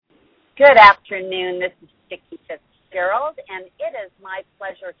Good afternoon. This is Vicki Fitzgerald, and it is my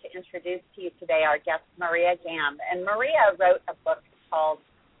pleasure to introduce to you today our guest, Maria Gamb. And Maria wrote a book called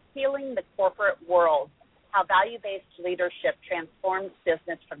Healing the Corporate World, How Value-Based Leadership Transforms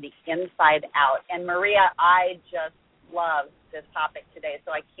Business from the Inside Out. And Maria, I just love this topic today,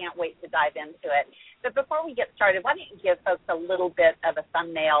 so I can't wait to dive into it. But before we get started, why don't you give folks a little bit of a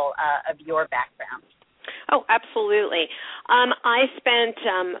thumbnail of your background? Oh, absolutely. I spent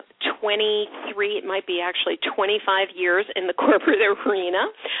 23, it might be actually 25 years in the corporate arena.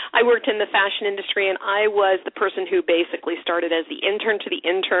 I worked in the fashion industry, and I was the person who basically started as the intern to the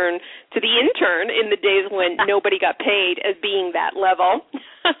intern to the intern in the days when nobody got paid as being that level.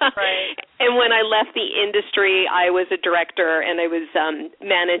 Right. And when I left the industry, I was a director, and I was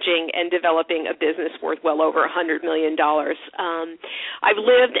managing and developing a business worth well over $100 million. I've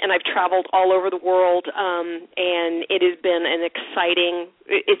lived and I've traveled all over the world, and it has been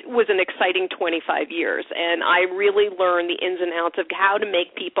it was an exciting 25 years, and I really learned the ins and outs of how to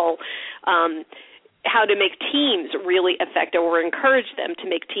make people how to make teams really effective or encourage them to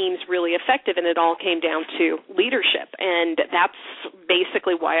make teams really effective, and it all came down to leadership, and that's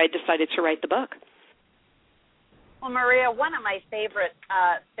basically why I decided to write the book. Well, Maria, one of my favorite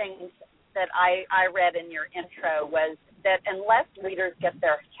things that I read in your intro was that unless leaders get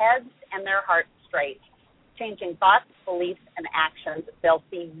their heads and their hearts straight, changing thoughts, beliefs, and actions, they'll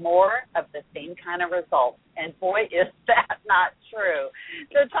see more of the same kind of results. And boy, is that not true.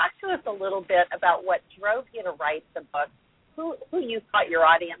 So talk to us a little bit about what drove you to write the book, who you thought your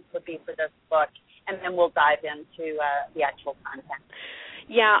audience would be for this book, and then we'll dive into the actual content.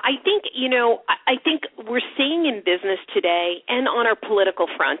 Yeah, I think we're seeing in business today and on our political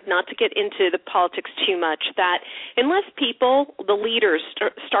front, not to get into the politics too much, that unless people, the leaders,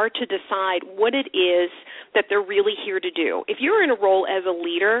 start to decide what it is that they're really here to do. If you're in a role as a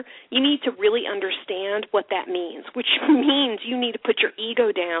leader, you need to really understand what that means, which means you need to put your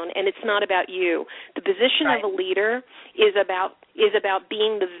ego down, and it's not about you. The position of a leader is about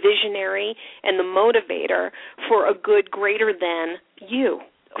being the visionary and the motivator for a good greater than you,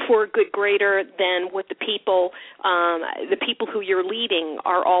 for a good greater than what the people who you're leading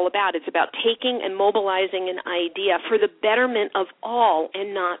are all about. It's about taking and mobilizing an idea for the betterment of all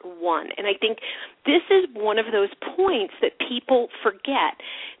and not one. And I think this is one of those points that people forget,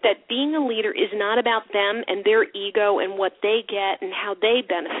 that being a leader is not about them and their ego and what they get and how they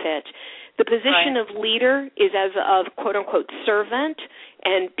benefit. The position of leader is as of quote-unquote servant,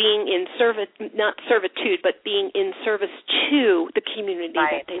 and being in service, not servitude, but being in service to the community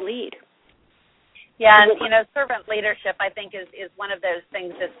that they lead. Yeah, and, servant leadership, I think, is one of those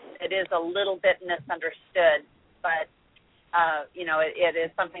things that it is a little bit misunderstood, but, it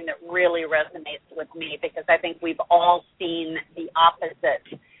is something that really resonates with me, because I think we've all seen the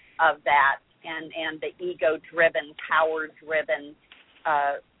opposite of that, and the ego-driven, power-driven,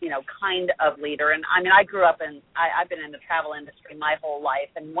 kind of leader. And I mean, I grew up I've been in the travel industry my whole life,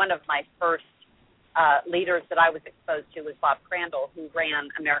 and one of my first leaders that I was exposed to was Bob Crandall, who ran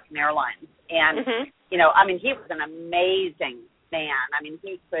American Airlines. And, he was an amazing man. I mean,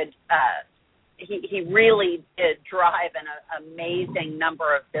 he could, he really did drive an amazing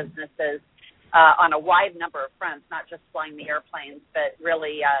number of businesses on a wide number of fronts, not just flying the airplanes, but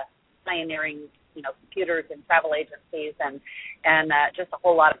really pioneering computers and travel agencies and just a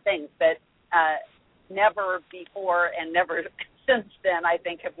whole lot of things. But never before and never since then, I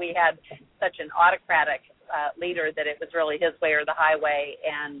think, have we had such an autocratic leader that it was really his way or the highway,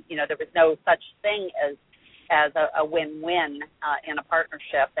 and there was no such thing as a win-win in a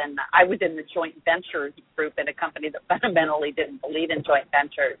partnership. And I was in the joint ventures group in a company that fundamentally didn't believe in joint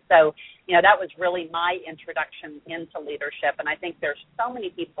ventures. So, that was really my introduction into leadership. And I think there's so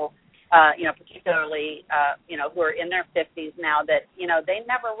many people particularly, who are in their 50s now that, they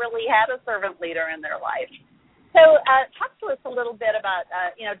never really had a servant leader in their life. So talk to us a little bit about,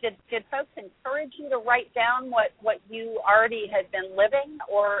 did folks encourage you to write down what you already had been living,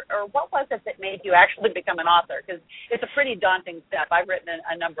 or what was it that made you actually become an author? Because it's a pretty daunting step. I've written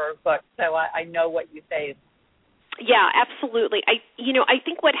a number of books, so I know what you face. Yeah, absolutely. I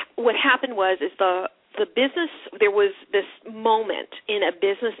think what happened was the business, there was this moment in a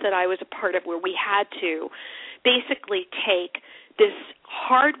business that I was a part of where we had to basically take this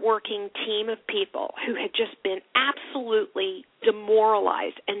hardworking team of people who had just been absolutely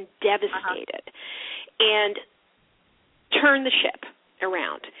demoralized and devastated and turn the ship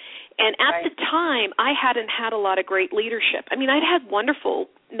around. And at the time, I hadn't had a lot of great leadership. I mean, I'd had wonderful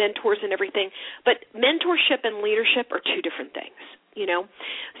mentors and everything, but mentorship and leadership are two different things.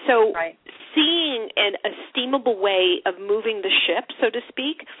 So seeing an esteemable way of moving the ship, so to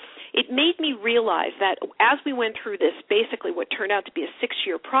speak, it made me realize that as we went through this, basically what turned out to be a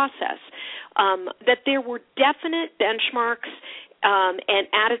 6-year process, that there were definite benchmarks and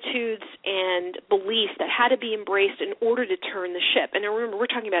attitudes and beliefs that had to be embraced in order to turn the ship. And I remember, we're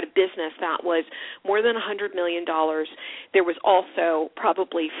talking about a business that was more than $100 million. There was also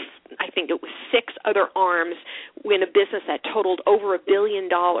probably, I think it was 6 other arms in a business that totaled over $1 billion.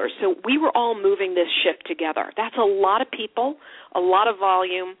 So we were all moving this ship together. That's a lot of people, a lot of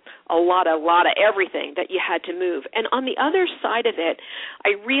volume, a lot of everything that you had to move. And on the other side of it,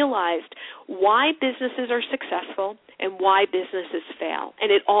 I realized why businesses are successful and why businesses fail.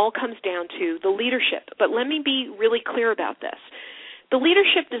 And it all comes down to the leadership. But let me be really clear about this. The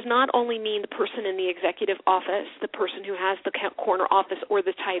leadership does not only mean the person in the executive office, the person who has the corner office or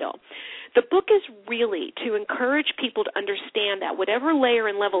the title. The book is really to encourage people to understand that whatever layer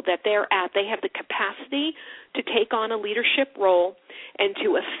and level that they're at, they have the capacity to take on a leadership role and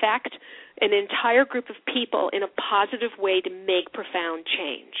to affect an entire group of people in a positive way to make profound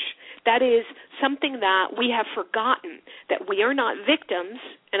change. That is something that we have forgotten, that we are not victims,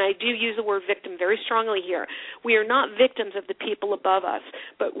 and I do use the word victim very strongly here. We are not victims of the people above us,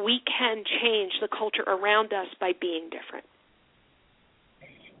 but we can change the culture around us by being different.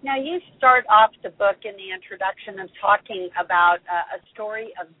 Now, you start off the book in the introduction of talking about a story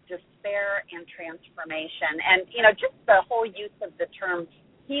of despair and transformation. And, just the whole use of the term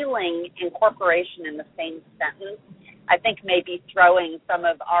healing incorporation in the same sentence, I think maybe throwing some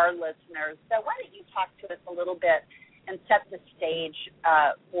of our listeners. So why don't you talk to us a little bit and set the stage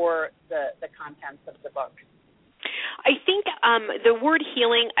for the contents of the book? I think the word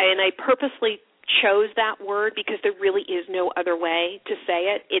healing, and I purposely chose that word because there really is no other way to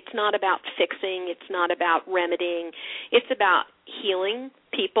say it. It's not about fixing. It's not about remedying. It's about healing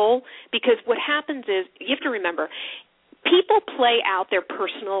people, because what happens is, you have to remember, people play out their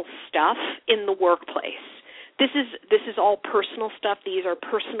personal stuff in the workplace. This is all personal stuff. These are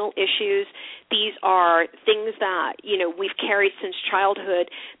personal issues. These are things that, we've carried since childhood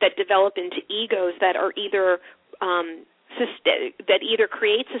that develop into egos that are either that either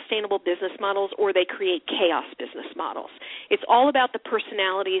create sustainable business models or they create chaos business models. It's all about the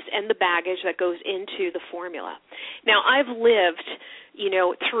personalities and the baggage that goes into the formula. Now, I've lived,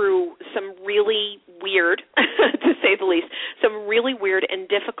 through some really weird, to say the least, some really weird and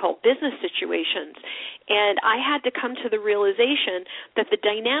difficult business situations. And I had to come to the realization that the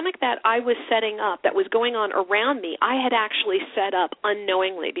dynamic that I was setting up, that was going on around me, I had actually set up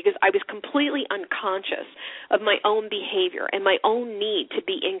unknowingly, because I was completely unconscious of my own behavior and my own need to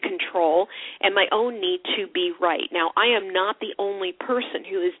be in control and my own need to be right. Now, I am not the only person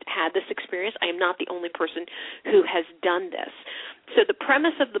who has had this experience. I am not the only person who has done this. So the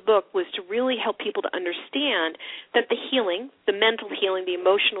premise of the book was to really help people to understand that the healing, the mental healing, the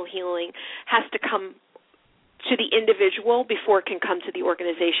emotional healing, has to come to the individual before it can come to the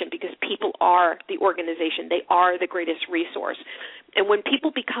organization, because people are the organization. They are the greatest resource. And when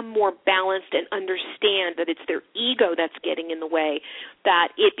people become more balanced and understand that it's their ego that's getting in the way,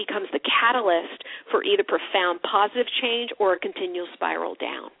 that it becomes the catalyst for either profound positive change or a continual spiral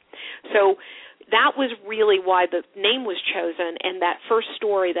down. So that was really why the name was chosen, and that first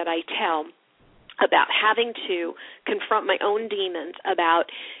story that I tell about having to confront my own demons about,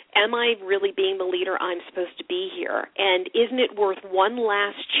 am I really being the leader I'm supposed to be here? And isn't it worth one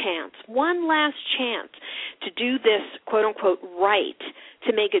last chance to do this, quote unquote, right,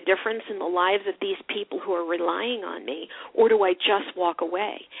 to make a difference in the lives of these people who are relying on me, or do I just walk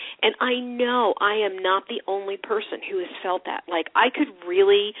away? And I know I am not the only person who has felt that. Like, I could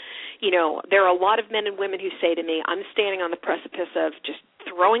really, there are a lot of men and women who say to me, I'm standing on the precipice of just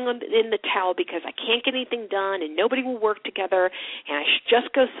throwing in the towel because I can't get anything done and nobody will work together and I should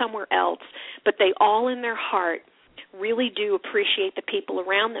just go somewhere else. But they all in their heart really do appreciate the people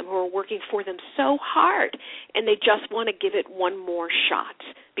around them who are working for them so hard, and they just want to give it one more shot,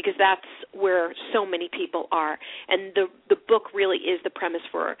 because that's where so many people are. And the book really is the premise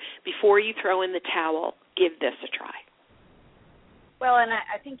for, before you throw in the towel, give this a try. Well, and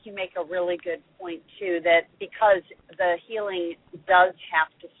I think you make a really good point, too, that because the healing does have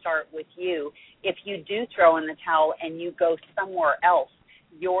to start with you, if you do throw in the towel and you go somewhere else,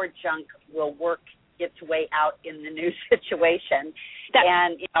 your junk will work its way out in the new situation.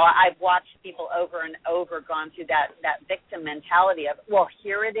 And, I've watched people over and over gone through that victim mentality of, well,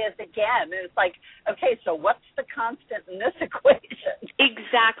 here it is again. And it's like, okay, so what's the constant in this equation?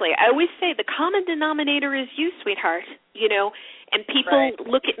 Exactly. I always say the common denominator is you, sweetheart, and people right.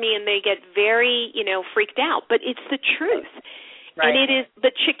 look at me and they get very, freaked out, but it's the truth. Right. And it is,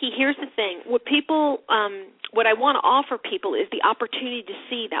 but Chicky, here's the thing. What people what I want to offer people is the opportunity to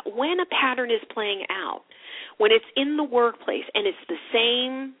see that when a pattern is playing out, when it's in the workplace and it's the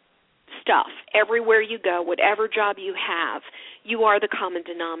same stuff everywhere you go, whatever job you have, you are the common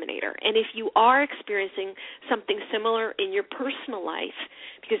denominator. And if you are experiencing something similar in your personal life,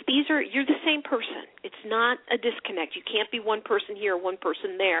 because you're the same person. It's not a disconnect. You can't be one person here, one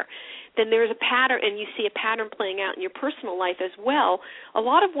person there. Then there's a pattern, and you see a pattern playing out in your personal life as well. A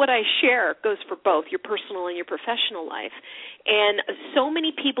lot of what I share goes for both your personal and your professional life. And so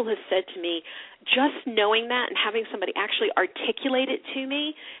many people have said to me, just knowing that and having somebody actually articulate it to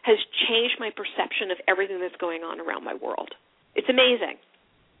me has changed my perception of everything that's going on around my world. It's amazing.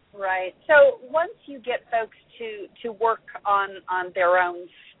 Right. So once you get folks to work on their own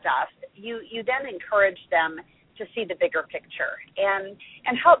stuff, you then encourage them to see the bigger picture and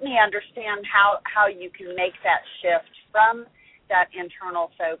help me understand how you can make that shift from that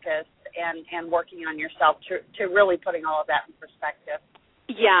internal focus and working on yourself to really putting all of that in perspective.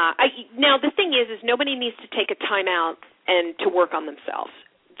 Yeah. Now, the thing is nobody needs to take a time out and to work on themselves.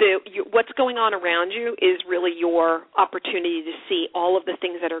 What's going on around you is really your opportunity to see all of the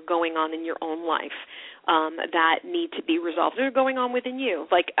things that are going on in your own life that need to be resolved. They're going on within you.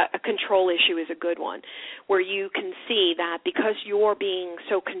 Like a control issue is a good one, where you can see that because you're being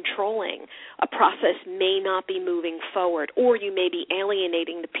so controlling, a process may not be moving forward, or you may be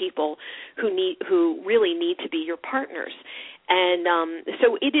alienating the people who really need to be your partners. And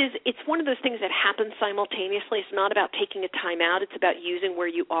so it's one of those things that happens simultaneously. It's not about taking a time out. It's about using where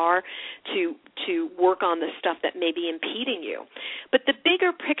you are to work on the stuff that may be impeding you. But the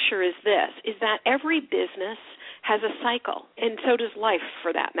bigger picture is this, is that every business has a cycle, and so does life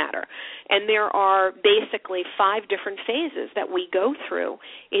for that matter. And there are basically 5 different phases that we go through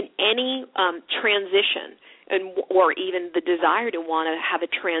in any transition, or even the desire to want to have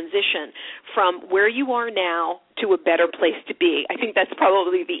a transition from where you are now to a better place to be. I think that's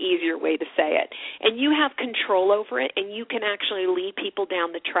probably the easier way to say it. And you have control over it, and you can actually lead people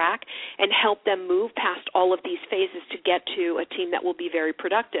down the track and help them move past all of these phases to get to a team that will be very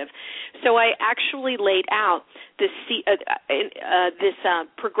productive. So I actually laid out this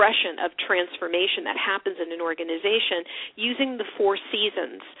progression of transformation that happens in an organization using the 4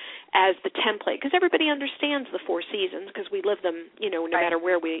 seasons as the template, because everybody understands the 4 seasons because we live them, no matter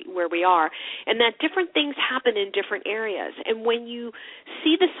where we are, and that different things happen in different areas. And when you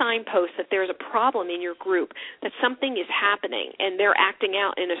see the signpost that there's a problem in your group, that something is happening and they're acting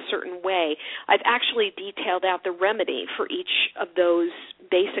out in a certain way, I've actually detailed out the remedy for each of those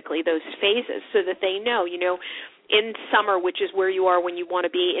phases so that they know, in summer, which is where you are when you want to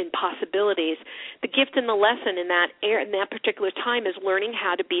be in possibilities, the gift and the lesson in that particular time is learning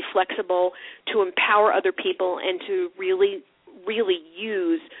how to be flexible, to empower other people, and to really, really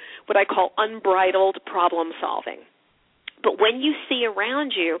use what I call unbridled problem solving. But when you see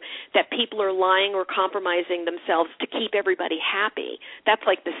around you that people are lying or compromising themselves to keep everybody happy, that's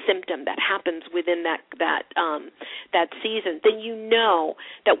like the symptom that happens within that season, then you know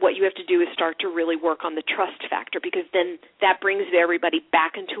that what you have to do is start to really work on the trust factor, because then that brings everybody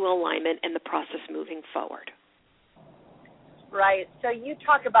back into alignment and the process moving forward. Right. So you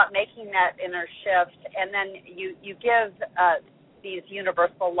talk about making that inner shift, and then you give these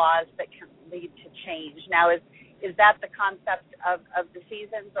universal laws that can lead to change. Now, is that the concept of the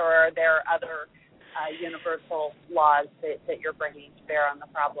seasons, or are there other universal laws that you're bringing to bear on the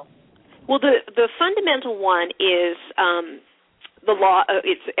problem? Well, the fundamental one is the law.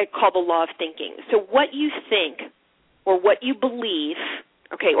 It's called the law of thinking. So what you think, or what you believe,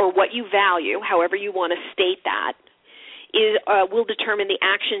 or what you value, however you want to state that, will determine the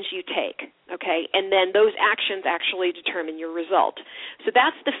actions you take, and then those actions actually determine your result. So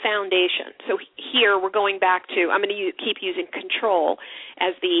that's the foundation. So here we're going back to, I'm going to keep using control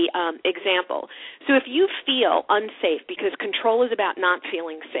as the example. So if you feel unsafe, because control is about not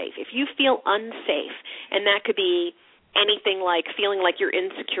feeling safe, if you feel unsafe, and that could be anything like feeling like you're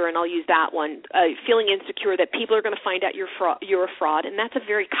insecure, and I'll use that one, feeling insecure that people are going to find out you're a fraud, and that's a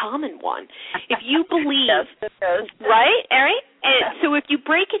very common one. If you believe, right, Ari? And so if you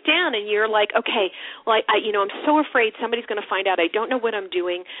break it down and you're like, okay, well, I'm so afraid somebody's going to find out I don't know what I'm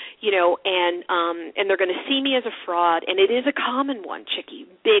doing, and they're going to see me as a fraud, and it is a common one, Chickie,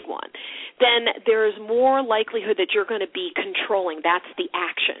 big one, then there's more likelihood that you're going to be controlling. That's the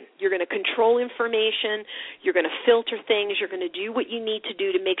action. You're going to control information. You're going to filter things. You're going to do what you need to do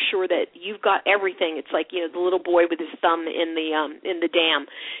to make sure that you've got everything. It's like, the little boy with his thumb in the dam.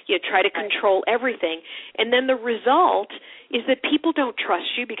 You try to control everything, and then the result is that people don't trust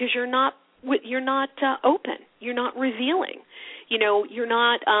you because you're not open. You're not revealing. you're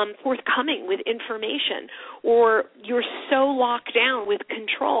not forthcoming with information, or you're so locked down with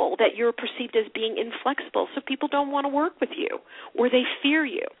control that you're perceived as being inflexible, so people don't want to work with you, or they fear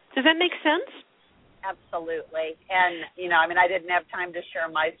you. Does that make sense? Absolutely. And, I didn't have time to share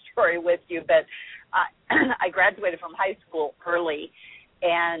my story with you, but I graduated from high school early,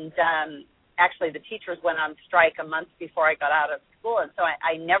 and actually the teachers went on strike a month before I got out of school, and so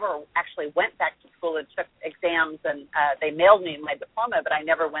I never actually went back to school and took exams, and they mailed me my diploma, but I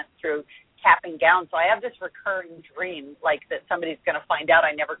never went through cap and gown. So I have this recurring dream, like that somebody's going to find out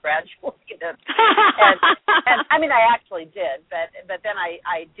I never graduated. and I actually did, but then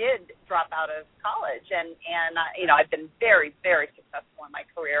I did drop out of college, and I've been very, very successful in my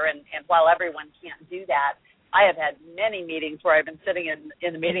career, and while everyone can't do that, I have had many meetings where I've been sitting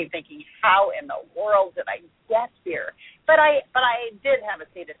in the meeting thinking, how in the world did I get here? But I did have a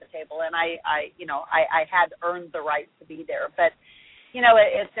seat at the table, and I had earned the right to be there. But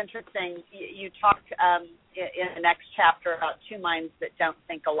it's interesting. You talk in the next chapter about two minds that don't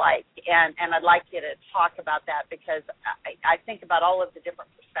think alike, and I'd like you to talk about that, because I think about all of the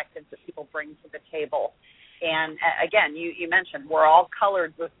different perspectives that people bring to the table. And again, you mentioned we're all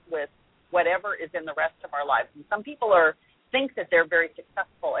colored with whatever is in the rest of our lives, and some people think that they're very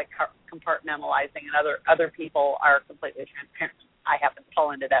successful at compartmentalizing, and other people are completely transparent. I happen to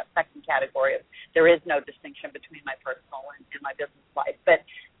fall into that second category of there is no distinction between my personal and my business life. But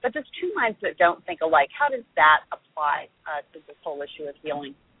there's two minds that don't think alike. How does that apply to this whole issue of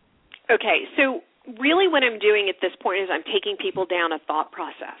healing? Okay, so really what I'm doing at this point is I'm taking people down a thought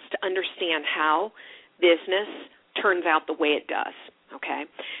process to understand how business turns out the way it does. Okay,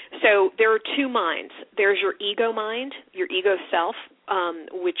 so there are two minds. There's your ego mind, your ego self,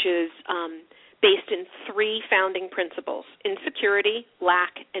 which is based in three founding principles: insecurity,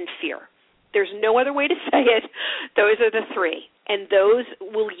 lack, and fear. There's no other way to say it. Those are the three, and those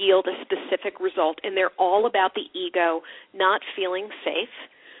will yield a specific result, and they're all about the ego not feeling safe.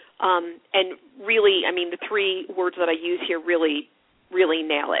 And really, the three words that I use here really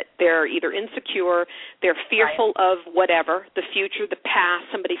nail it. They're either insecure, they're fearful of whatever, the future, the past,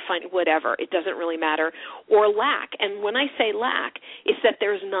 somebody find whatever, it doesn't really matter, or lack. And when I say lack, it's that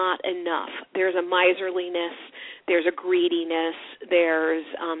there's not enough. There's a miserliness, there's a greediness, there's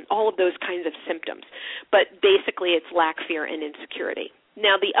all of those kinds of symptoms. But basically it's lack, fear, and insecurity.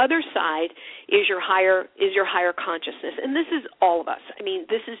 Now, the other side is your higher consciousness, and this is all of us.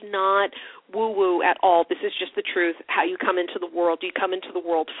 This is not woo-woo at all. This is just the truth, how you come into the world. You come into the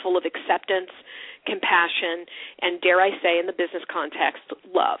world full of acceptance, compassion, and, dare I say, in the business context,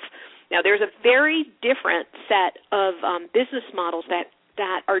 love. Now, there's a very different set of business models that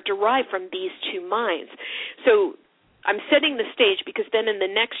are derived from these two minds. So I'm setting the stage because then in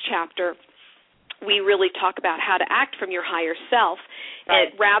the next chapter, we really talk about how to act from your higher self, right,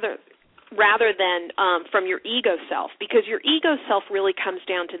 and rather than from your ego self, because your ego self really comes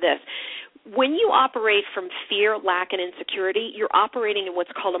down to this. When you operate from fear, lack, and insecurity, you're operating in what's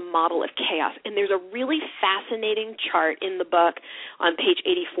called a model of chaos. And there's a really fascinating chart in the book on page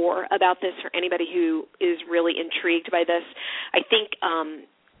 84 about this for anybody who is really intrigued by this. I think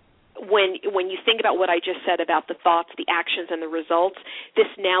when you think about what I just said about the thoughts, the actions, and the results, this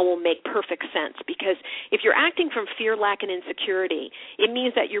now will make perfect sense, because if you're acting from fear, lack, and insecurity, it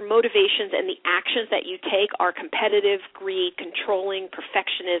means that your motivations and the actions that you take are competitive, greed, controlling,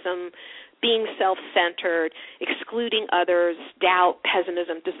 perfectionism, being self-centered, excluding others, doubt,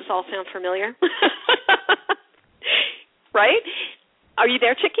 pessimism. Does this all sound familiar? Right? Are you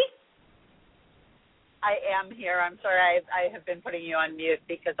there, Chickie? I am here. I'm sorry. I have been putting you on mute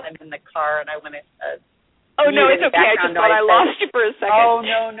because I'm in the car and I want to. Oh, no, it's okay. I just thought I lost you for a second. Oh,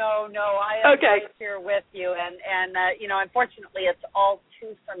 no. I am okay. right here with you. And unfortunately, it's all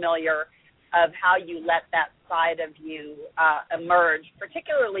too familiar of how you let that side of you emerge,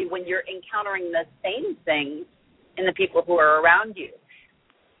 particularly when you're encountering the same things in the people who are around you.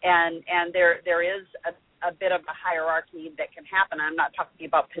 And there is a bit of a hierarchy that can happen. I'm not talking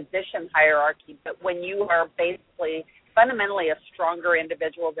about position hierarchy, but when you are basically fundamentally a stronger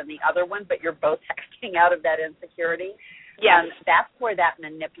individual than the other one, but you're both acting out of that insecurity, yes, that's where that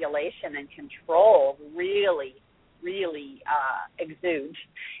manipulation and control really exudes.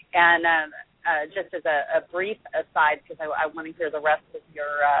 And just as a brief aside, because I want to hear the rest of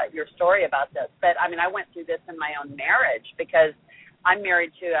your story about this, but I went through this in my own marriage, because I'm married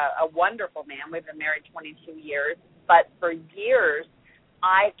to a wonderful man. We've been married 22 years, but for years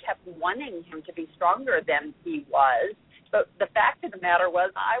I kept wanting him to be stronger than he was. But the fact of the matter was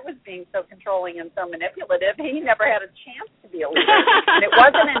I was being so controlling and so manipulative, he never had a chance to be a leader. And it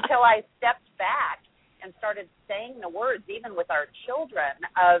wasn't until I stepped back and started saying the words, even with our children,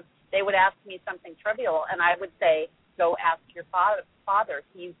 of they would ask me something trivial, and I would say, go ask your father.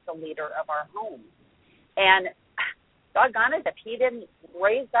 He's the leader of our home. And doggone it, if he didn't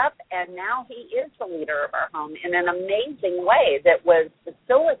raise up, and now he is the leader of our home in an amazing way that was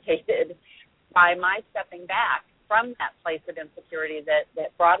facilitated by my stepping back from that place of insecurity that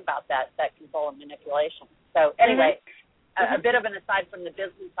brought about that control and manipulation. So anyway, a bit of an aside from the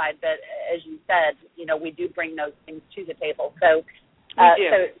business side, but as you said, we do bring those things to the table. So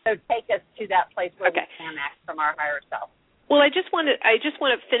so take us to that place where we can act from our higher self. Well, I just want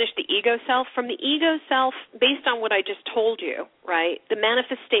to finish the ego self. From the ego self, based on what I just told you, right, the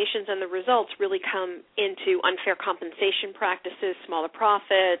manifestations and the results really come into unfair compensation practices, smaller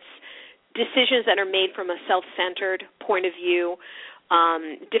profits, decisions that are made from a self-centered point of view,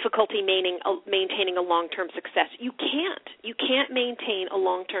 difficulty maintaining a long-term success. You can't maintain a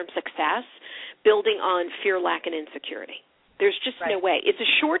long-term success building on fear, lack, and insecurity. There's just no way. It's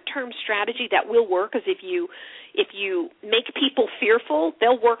a short-term strategy that will work, because if you make people fearful,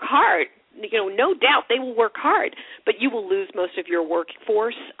 they'll work hard. No doubt they will work hard, but you will lose most of your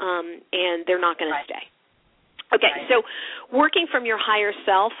workforce, and they're not going to stay. Okay, so working from your higher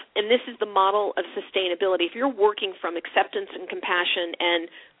self, and this is the model of sustainability. If you're working from acceptance and compassion and,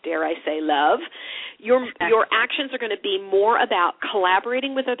 dare I say, love, your actions are going to be more about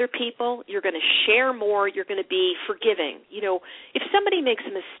collaborating with other people. You're going to share more. You're going to be forgiving. If somebody makes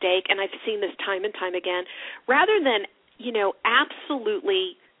a mistake, and I've seen this time and time again, rather than,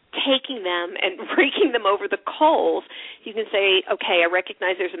 absolutely taking them and raking them over the coals, you can say, okay, I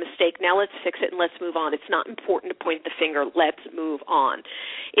recognize there's a mistake. Now let's fix it and let's move on. It's not important to point the finger. Let's move on.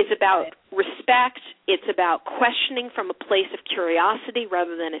 It's about respect. It's about questioning from a place of curiosity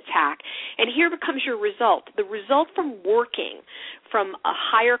rather than attack. And here becomes your result. The result from working from a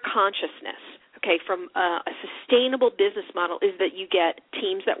higher consciousness, from a sustainable business model, is that you get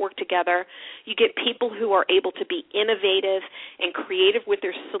teams that work together. You get people who are able to be innovative and creative with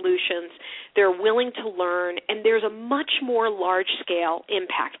their solutions. They're willing to learn, and there's a much more large-scale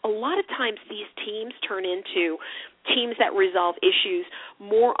impact. A lot of times these teams turn into teams that resolve issues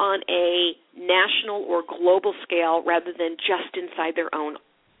more on a national or global scale rather than just inside their own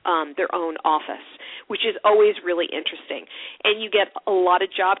office, which is always really interesting. And you get a lot of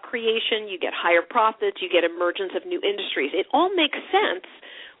job creation, you get higher profits, you get emergence of new industries. It all makes sense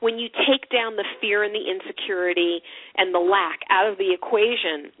when you take down the fear and the insecurity and the lack out of the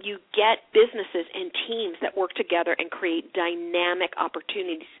equation. You get businesses and teams that work together and create dynamic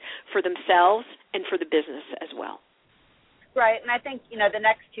opportunities for themselves and for the business as well. Right, and I think, the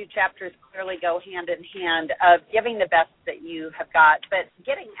next two chapters clearly go hand in hand of giving the best that you have got, but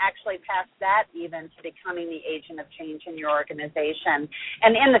getting actually past that even to becoming the agent of change in your organization.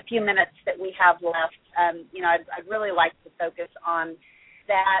 And in the few minutes that we have left, I'd really like to focus on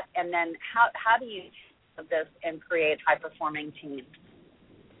that, and then how do you do this and create high-performing teams?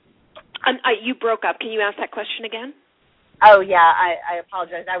 You broke up. Can you ask that question again? Oh, yeah, I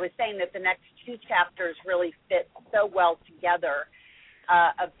apologize. I was saying that the next two chapters really fit so well together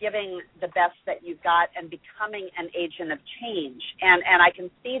of giving the best that you've got and becoming an agent of change. And I can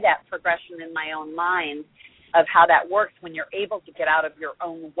see that progression in my own mind of how that works when you're able to get out of your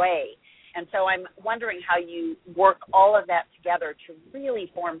own way. And so I'm wondering how you work all of that together to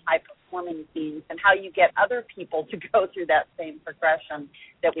really form high-performing teams, and how you get other people to go through that same progression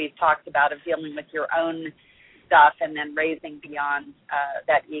that we've talked about of dealing with your own stuff and then raising beyond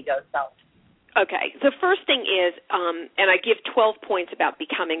that ego self. Okay. The first thing is, and I give 12 points about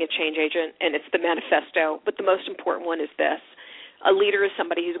becoming a change agent, and it's the manifesto, but the most important one is this. A leader is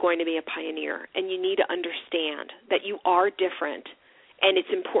somebody who's going to be a pioneer, and you need to understand that you are different, and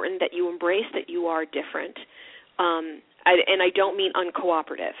it's important that you embrace that you are different. And I don't mean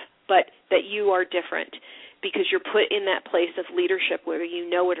uncooperative, but that you are different, because you're put in that place of leadership, whether you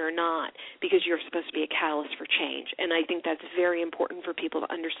know it or not, because you're supposed to be a catalyst for change. And I think that's very important for people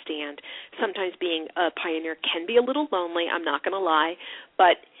to understand. Sometimes being a pioneer can be a little lonely, I'm not going to lie,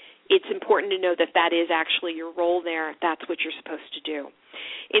 but it's important to know that that is actually your role there. That's what you're supposed to do.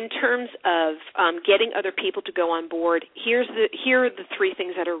 In terms of getting other people to go on board, here are the three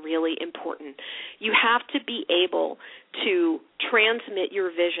things that are really important. You have to be able to transmit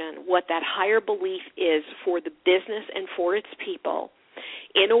your vision, what that higher belief is for the business and for its people,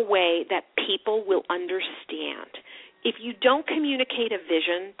 in a way that people will understand. If you don't communicate a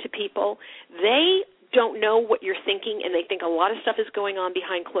vision to people, they don't know what you're thinking, and they think a lot of stuff is going on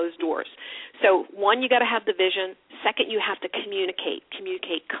behind closed doors. So, one, you got to have the vision. second, you have to communicate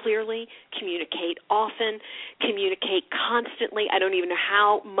clearly, communicate often, communicate constantly. I don't even know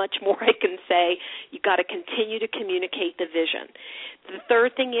how much more I can say. You've got to continue to communicate the vision. The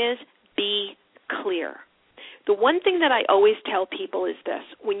third thing is be clear. The one thing that I always tell people is this: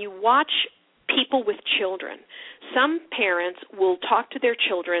 when you watch people with children, some parents will talk to their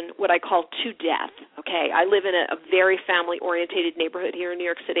children what I call to death, okay? I live in a very family-oriented neighborhood here in New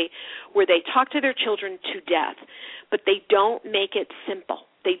York City where they talk to their children to death, but they don't make it simple.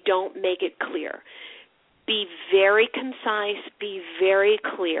 They don't make it clear. Be very concise, be very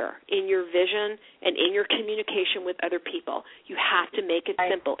clear in your vision and in your communication with other people. You have to make it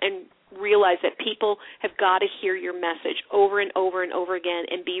simple and realize that people have got to hear your message over and over and over again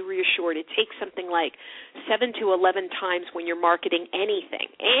and be reassured. It takes something like 7 to 11 times when you're marketing anything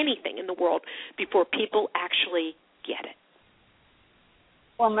in the world before people actually get it.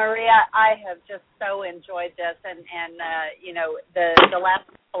 Well, Maria, I have just so enjoyed this, and the last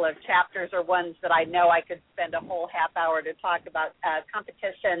couple of chapters are ones that I know I could spend a whole half hour to talk about,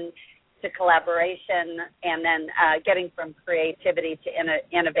 competition to collaboration, and then getting from creativity to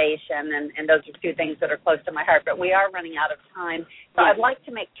innovation, and those are two things that are close to my heart. But we are running out of time, so I'd like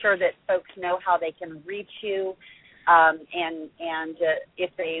to make sure that folks know how they can reach you, and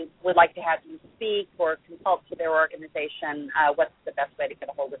if they would like to have you speak or consult to their organization, what's the best way to get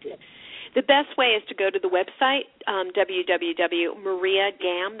a hold of you? The best way is to go to the website,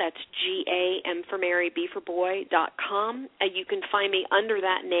 www.mariagamb, that's G-A-M for Mary, B for boy.com. You can find me under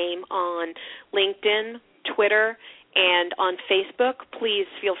that name on LinkedIn, Twitter, and on Facebook. Please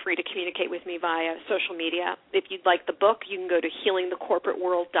feel free to communicate with me via social media. If you'd like the book, you can go to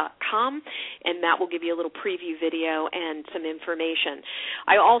healingthecorporateworld.com, and that will give you a little preview video and some information.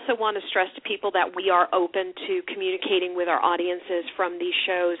 I also want to stress to people that we are open to communicating with our audiences from these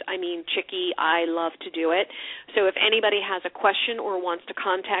shows. I mean, Chicky, I love to do it. So if anybody has a question or wants to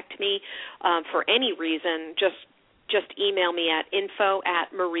contact me for any reason, just email me at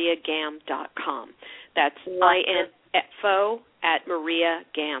info@mariagamb.com. That's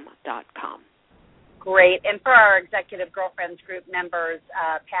info@mariagamb.com. Great. And for our Executive Girlfriends Group members,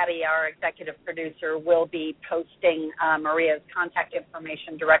 Patty, our executive producer, will be posting Maria's contact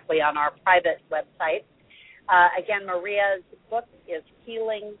information directly on our private website. Again, Maria's book is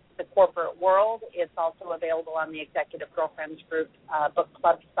Healing the Corporate World. It's also available on the Executive Girlfriends Group book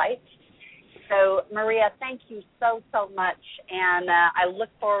club site. So, Maria, thank you so much, and I look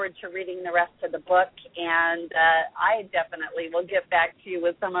forward to reading the rest of the book, and I definitely will get back to you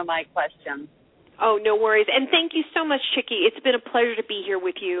with some of my questions. Oh, no worries, and thank you so much, Chicky. It's been a pleasure to be here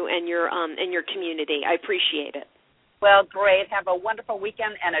with you and your community. I appreciate it. Well, great. Have a wonderful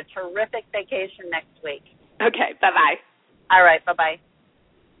weekend and a terrific vacation next week. Okay, bye-bye. All right, bye-bye.